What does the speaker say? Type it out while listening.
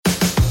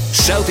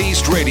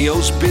Southeast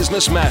Radio's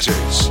Business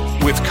Matters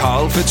with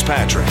Carl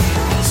Fitzpatrick.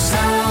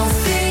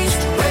 Southeast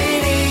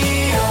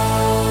Radio.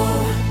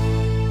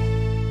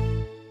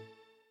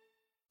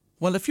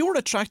 Well, if you're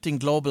attracting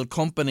global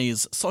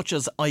companies such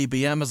as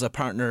IBM as a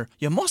partner,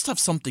 you must have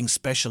something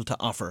special to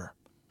offer.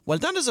 Well,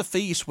 that is a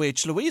feat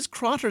which Louise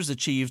Crotters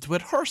achieved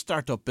with her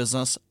startup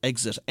business,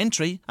 Exit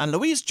Entry, and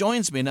Louise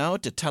joins me now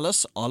to tell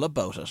us all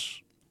about it.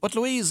 But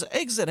Louise,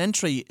 Exit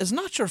Entry is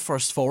not your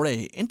first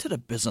foray into the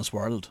business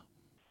world.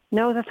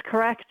 No, that's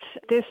correct.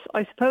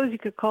 I suppose you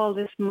could call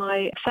this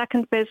my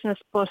second business,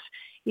 but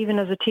even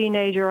as a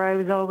teenager, I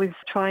was always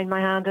trying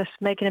my hand at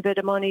making a bit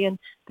of money and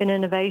being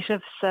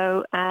innovative.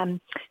 So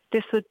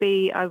this would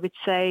be, I would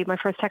say, my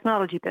first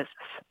technology business.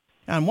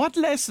 And what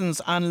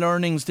lessons and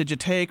learnings did you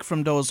take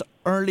from those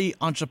early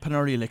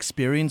entrepreneurial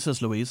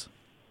experiences, Louise?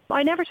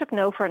 I never took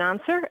no for an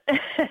answer.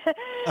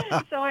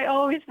 So I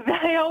always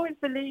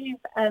believe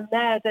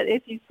now that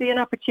if you see an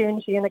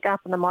opportunity and a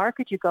gap in the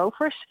market, you go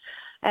for it.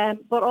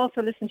 But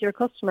also listen to your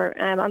customer.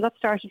 And that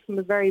started from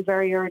a very,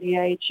 very early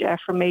age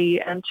for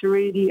me. And to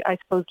really, I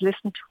suppose,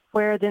 listen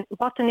to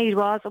what the need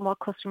was and what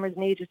customers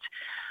needed.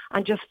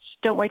 And just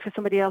don't wait for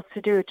somebody else to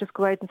do it. Just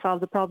go out and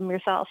solve the problem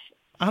yourself.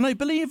 And I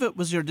believe it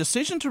was your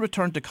decision to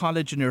return to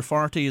college in your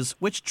 40s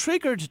which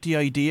triggered the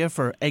idea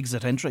for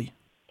Exit Entry.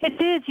 It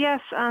did,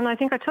 yes. And I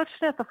think I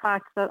touched on the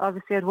fact that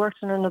obviously I'd worked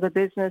in another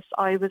business.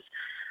 I was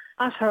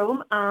at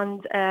home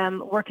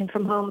and working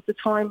from home at the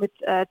time with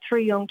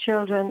 3 young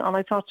children. And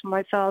I thought to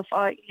myself,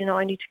 I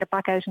need to get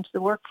back out into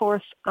the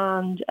workforce.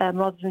 And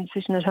rather than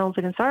sitting at home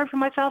feeling sorry for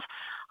myself,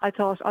 I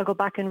thought I'll go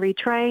back and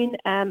retrain.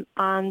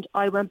 And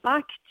I went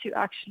back to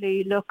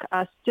actually look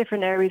at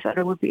different areas that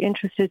I would be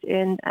interested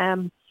in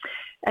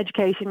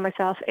educating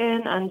myself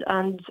in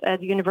and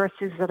the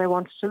universities that I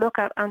wanted to look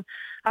at. And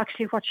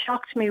actually what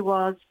shocked me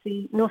was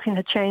nothing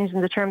had changed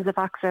in the terms of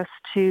access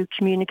to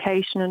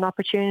communication and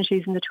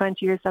opportunities in the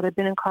 20 years that I'd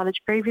been in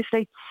college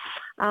previously.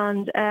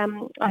 And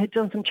I had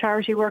done some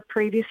charity work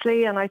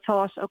previously, and I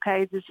thought,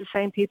 okay, there's the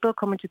same people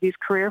coming to these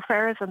career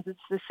fairs and there's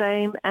the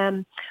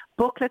same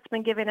booklets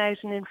been given out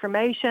and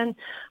information,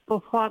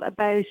 but what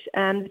about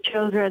the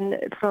children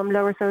from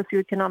lower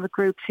socioeconomic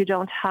groups who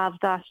don't have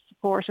that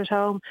support at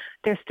home?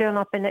 They're still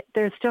not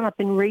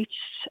been reached,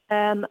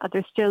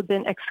 they're still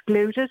been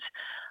excluded.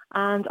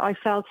 And I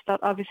felt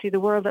that obviously the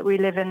world that we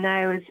live in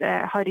now is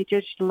a highly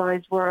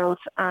digitalised world,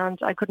 and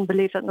I couldn't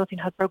believe that nothing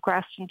had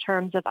progressed in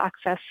terms of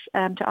access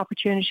to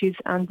opportunities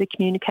and the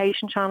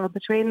communication channel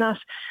between that.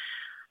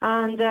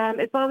 And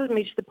it bothered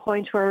me to the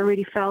point where I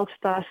really felt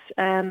that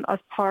as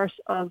part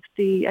of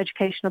the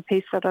educational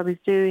piece that I was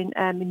doing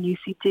in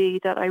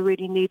UCD, that I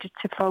really needed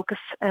to focus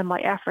my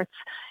efforts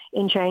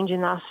in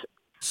changing that.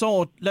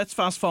 So let's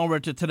fast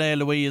forward to today,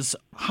 Louise.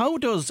 How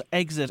does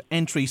Exit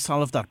Entry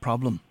solve that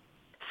problem?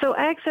 So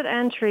Exit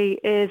Entry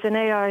is an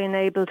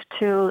AI-enabled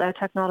tool, a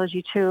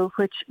technology tool,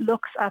 which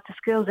looks at the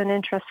skills and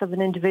interests of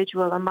an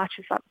individual and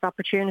matches that with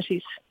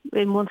opportunities.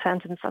 In one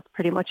sentence, that's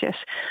pretty much it.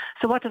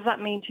 So what does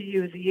that mean to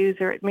you as a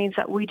user? It means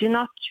that we do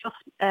not just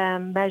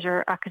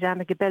measure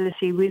academic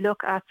ability. We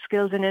look at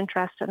skills and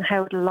interests and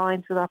how it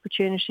aligns with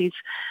opportunities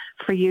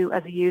for you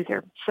as a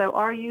user. So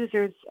our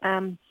users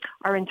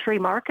are in 3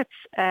 markets.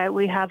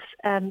 We have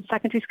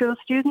secondary school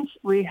students,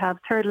 we have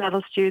third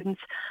level students,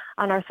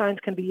 and our science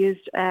can be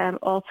used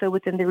also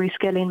within the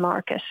reskilling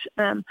market.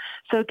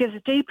 So it gives a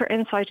deeper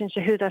insight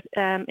into who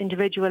that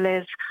individual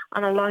is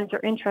and aligns their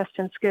interests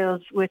and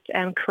skills with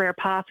career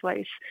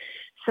pathways.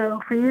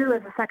 So for you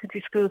as a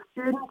secondary school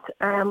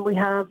student, we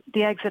have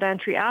the Exit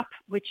Entry app,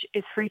 which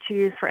is free to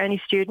use for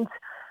any student.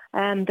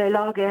 They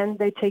log in,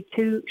 they take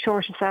 2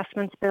 short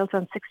assessments built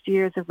on 60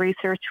 years of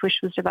research, which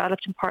was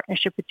developed in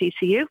partnership with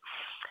DCU.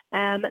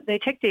 They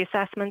take the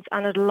assessments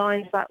and it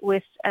aligns that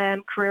with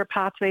career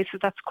pathways, so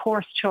that's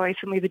course choice,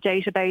 and we have a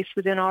database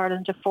within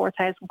Ireland of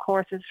 4,000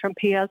 courses from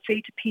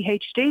PLC to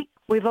PhD.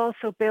 We've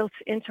also built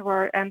into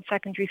our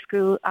secondary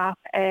school app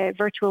a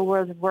virtual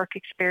world of work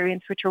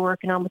experience, which we're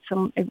working on with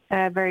some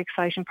very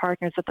exciting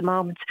partners at the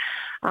moment,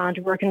 and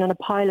we're working on a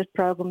pilot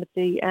program with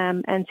the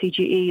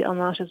NCGE on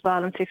that as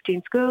well in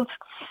 15 schools.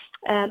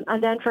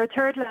 And then for a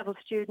third level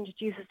student, it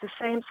uses the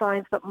same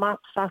science but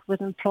maps that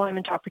with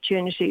employment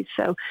opportunities.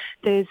 So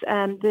there's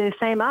the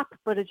same app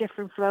but a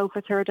different flow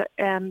for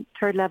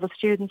third level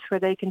students, where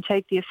they can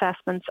take the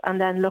assessments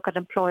and then look at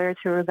employers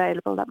who are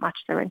available that match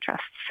their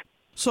interests.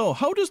 So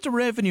how does the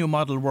revenue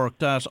model work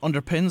that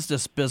underpins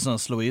this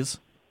business, Louise?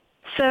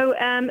 So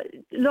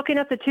looking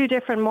at the 2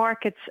 different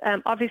markets,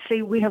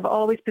 obviously we have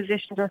always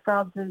positioned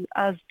ourselves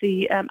as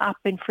the app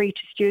being free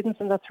to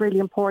students, and that's really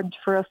important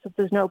for us, that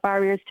there's no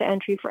barriers to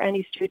entry for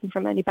any student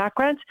from any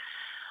background.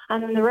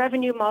 And then the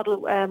revenue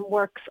model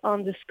works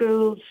on the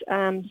schools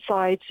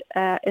side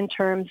in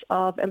terms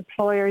of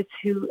employers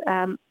who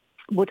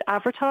would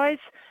advertise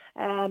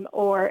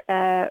or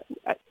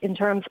in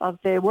terms of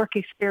the work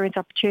experience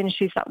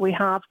opportunities that we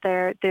have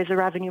there. There's a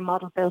revenue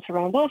model built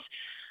around us.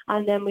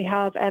 And then we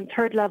have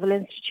third level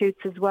institutes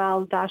as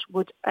well that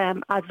would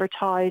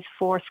advertise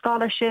for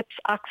scholarships,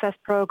 access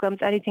programs,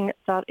 anything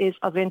that is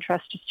of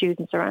interest to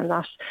students around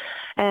that.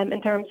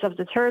 In terms of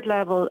the third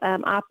level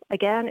app,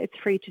 again, it's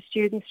free to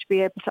students to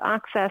be able to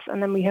access. And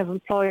then we have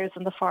employers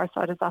on the far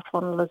side of that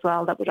funnel as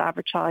well that would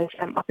advertise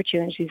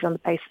opportunities on the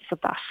basis of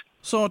that.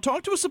 So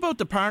talk to us about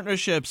the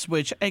partnerships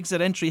which Exit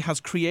Entry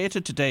has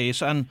created to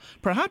date, and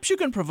perhaps you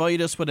can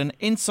provide us with an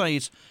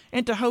insight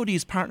into how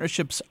these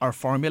partnerships are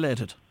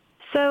formulated.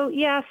 So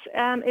yes,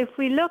 if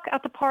we look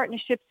at the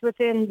partnerships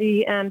within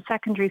the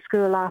secondary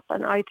school app,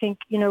 and I think,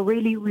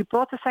 really we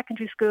brought the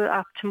secondary school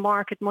app to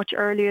market much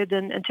earlier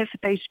than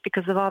anticipated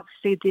because of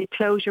obviously the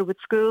closure with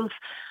schools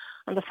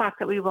and the fact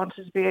that we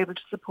wanted to be able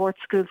to support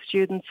school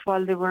students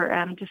while they were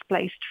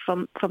displaced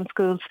from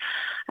schools.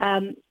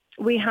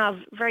 We have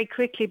very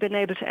quickly been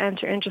able to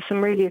enter into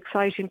some really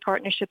exciting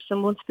partnerships,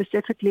 and one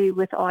specifically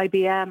with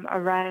IBM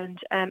around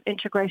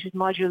integrated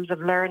modules of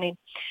learning.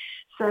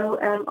 So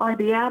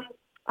IBM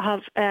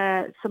have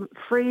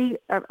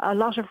a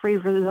lot of free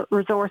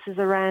resources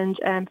around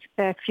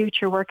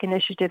future work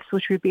initiatives,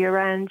 which would be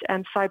around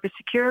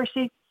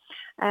cybersecurity,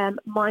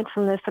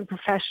 mindfulness and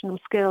professional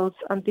skills.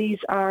 And these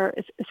are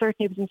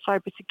certainly within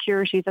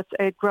cybersecurity, that's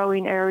a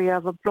growing area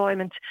of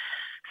employment.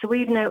 So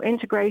we've now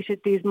integrated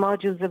these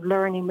modules of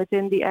learning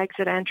within the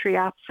Exit Entry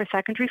app for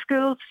secondary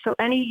schools. So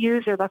any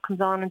user that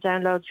comes on and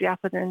downloads the app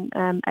within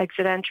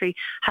Exit Entry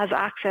has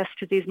access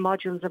to these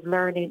modules of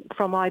learning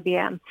from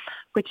IBM,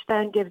 which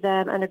then give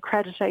them an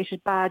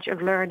accredited badge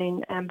of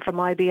learning from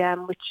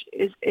IBM, which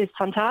is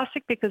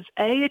fantastic because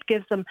it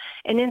gives them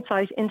an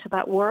insight into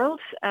that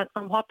world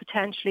and what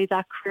potentially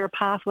that career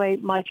pathway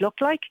might look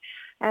like.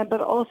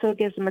 But also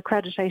gives them a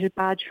accredited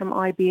badge from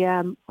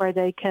IBM where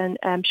they can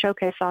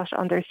showcase that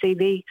on their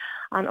CV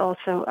and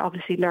also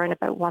obviously learn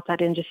about what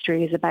that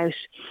industry is about.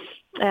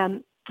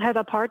 How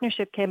that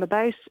partnership came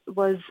about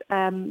was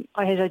I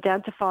had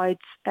identified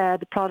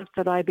the product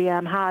that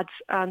IBM had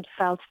and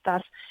felt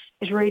that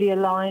it really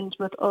aligned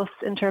with us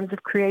in terms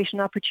of creation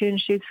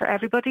opportunities for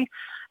everybody.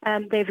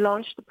 They've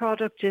launched the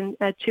product in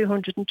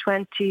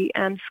 220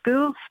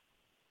 schools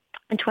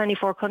in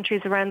 24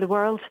 countries around the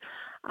world.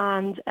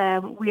 And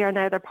we are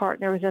now their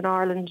partners in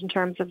Ireland in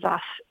terms of that.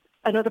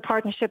 Another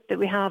partnership that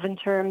we have in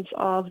terms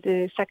of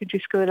the secondary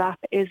school app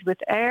is with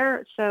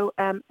AIR. So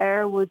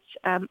AIR would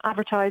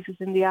advertise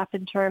in the app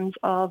in terms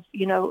of,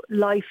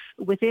 life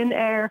within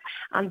AIR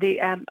and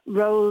the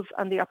roles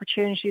and the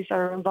opportunities that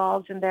are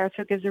involved in there.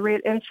 So it gives a real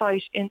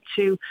insight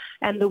into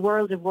the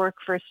world of work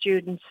for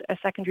students,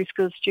 secondary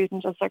school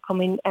students, as they're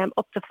coming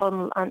up the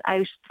funnel and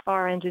out the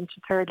far end into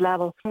third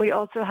level. We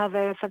also have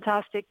a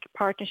fantastic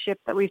partnership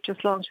that we've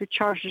just launched with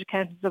Chartered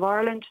Accountants of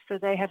Ireland. So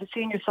they have a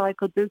senior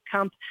cycle boot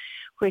camp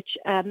which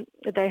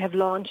they have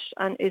launched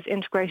and is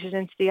integrated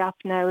into the app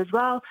now as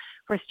well,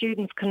 where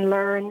students can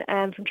learn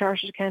from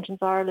Chartered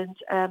Accountants Ireland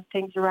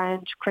things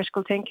around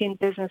critical thinking,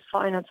 business,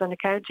 finance and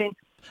accounting.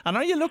 And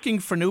are you looking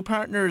for new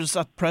partners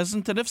at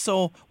present? And if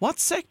so, what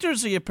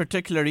sectors are you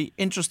particularly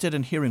interested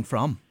in hearing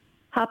from?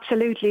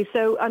 Absolutely.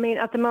 So,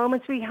 at the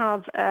moment we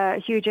have a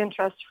huge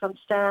interest from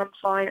STEM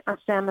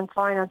and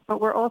finance,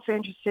 but we're also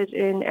interested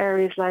in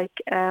areas like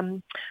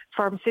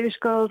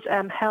pharmaceuticals,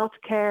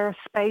 healthcare,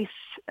 space,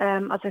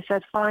 as I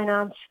said,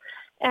 finance,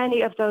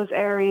 any of those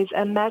areas,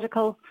 and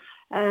medical,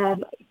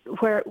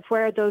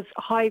 where those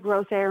high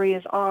growth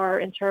areas are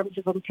in terms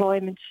of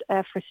employment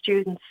for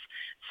students.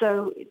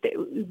 So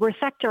we're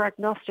sector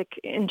agnostic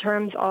in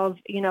terms of,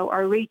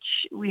 our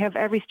reach. We have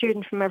every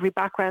student from every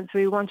background, so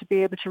we want to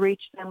be able to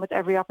reach them with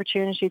every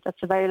opportunity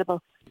that's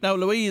available. Now,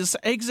 Louise,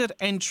 Exit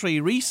Entry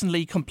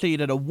recently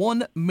completed a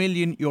 €1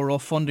 million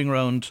funding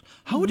round.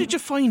 How did you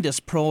find this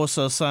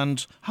process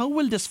and how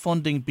will this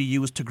funding be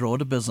used to grow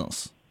the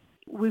business?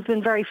 We've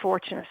been very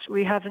fortunate.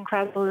 We have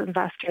incredible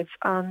investors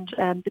and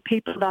the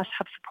people that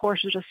have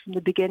supported us from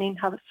the beginning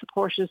have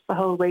supported us the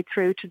whole way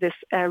through to this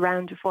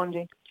round of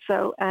funding.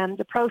 So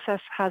the process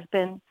has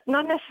been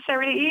not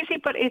necessarily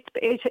easy, but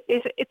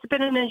it's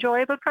been an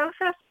enjoyable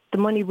process. The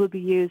money will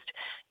be used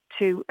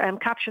to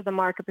capture the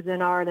market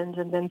within Ireland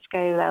and then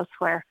scale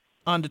elsewhere.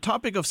 On the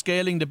topic of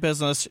scaling the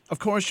business, of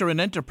course, you're an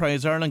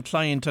Enterprise Ireland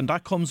client and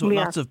that comes with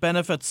lots of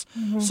benefits.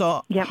 Mm-hmm.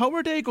 So how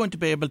are they going to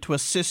be able to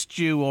assist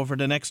you over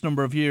the next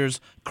number of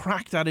years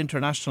crack that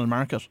international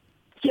market?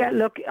 Yeah,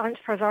 look,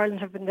 Enterprise Ireland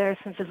have been there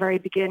since the very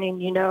beginning.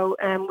 We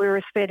were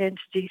a spin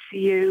into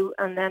DCU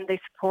and then they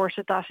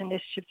supported that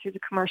initiative through the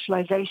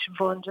Commercialisation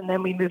Fund, and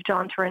then we moved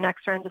on to our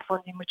next round of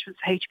funding, which was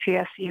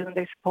HPSU, and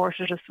they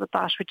supported us with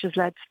that, which has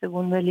led to the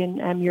 €1 million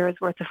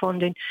worth of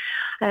funding.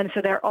 And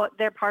so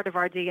they're part of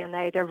our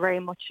DNA. They're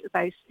very much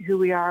about who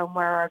we are and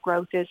where our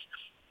growth is.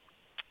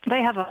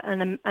 They have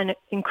an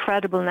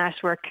incredible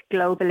network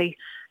globally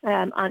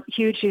and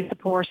hugely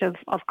supportive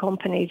of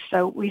companies.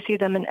 So we see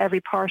them in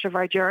every part of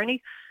our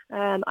journey.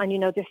 And,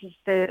 this is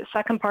the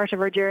second part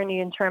of our journey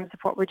in terms of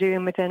what we're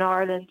doing within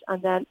Ireland.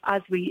 And then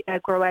as we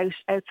grow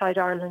outside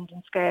Ireland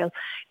and scale,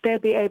 they'll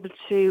be able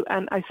to,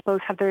 I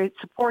suppose, have their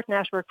support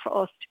network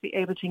for us to be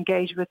able to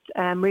engage with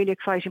really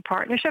exciting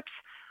partnerships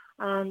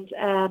And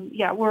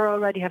we're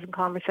already having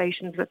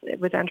conversations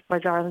with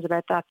Enterprise Ireland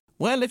about that.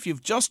 Well, if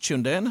you've just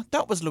tuned in,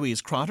 that was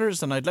Louise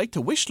Crotters, and I'd like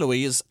to wish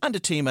Louise and the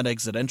team at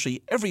Exit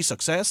Entry every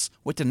success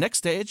with the next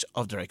stage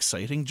of their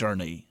exciting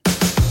journey.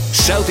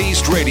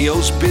 Southeast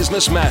Radio's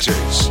Business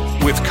Matters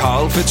with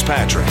Carl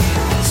Fitzpatrick.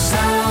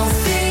 South